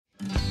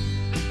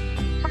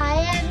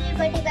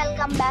everybody,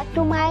 welcome back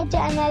to my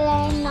channel,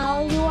 and now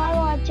you are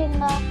watching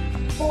a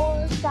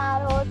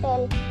 4-star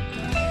hotel.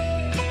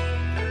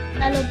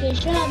 The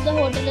location of the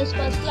hotel is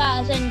first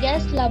class and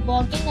guests love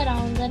walking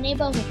around the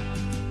neighborhood.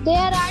 There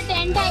are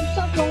 10 types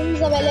of rooms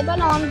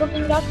available on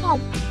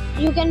booking.com.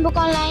 You can book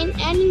online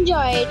and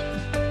enjoy it.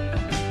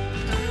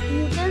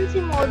 You can see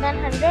more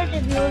than 100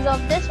 reviews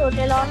of this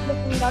hotel on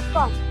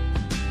booking.com.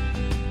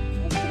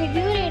 Its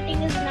review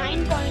rating is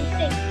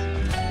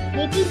 9.6,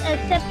 which is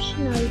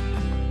exceptional.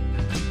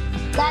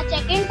 The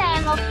check-in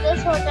time of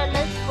this hotel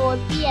is 4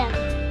 p.m.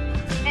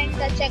 and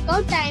the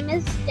check-out time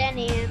is 10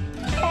 a.m.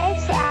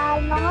 Pets are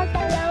not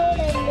allowed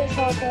in this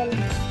hotel.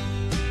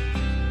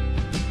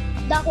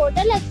 The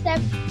hotel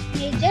accepts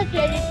major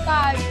credit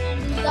cards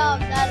and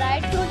reserves the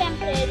right to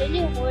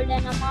temporarily hold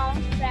an amount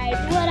prior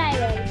to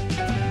arrival.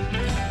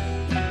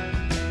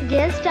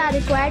 Guests are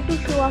required to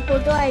show a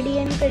photo ID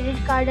and credit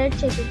card at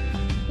check-in.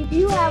 If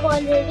you have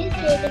already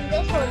stayed in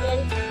this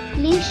hotel,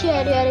 please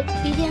share your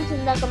experience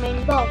in the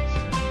comment box.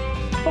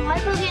 For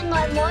booking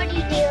or more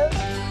details,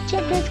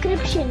 check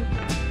description.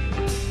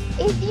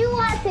 If you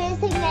are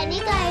facing any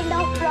kind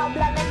of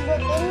problem in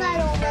booking a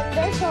room in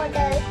this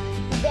hotel,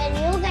 then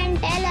you can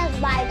tell us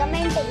by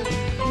commenting.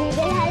 We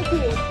will help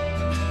you.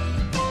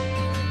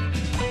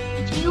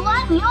 If you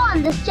are new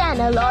on this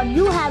channel or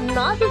you have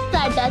not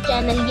subscribed our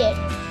channel yet,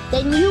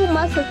 then you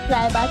must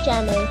subscribe our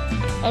channel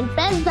and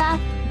press the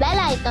bell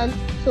icon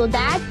so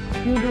that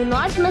you do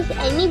not miss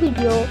any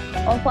video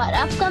of our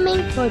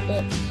upcoming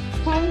hotel.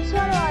 Thanks for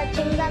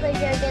watching the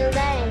video till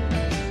the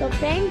end. So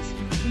friends,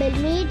 we'll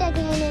meet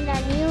again in a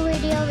new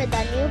video with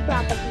a new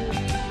property.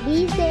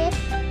 Be safe,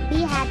 be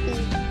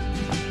happy.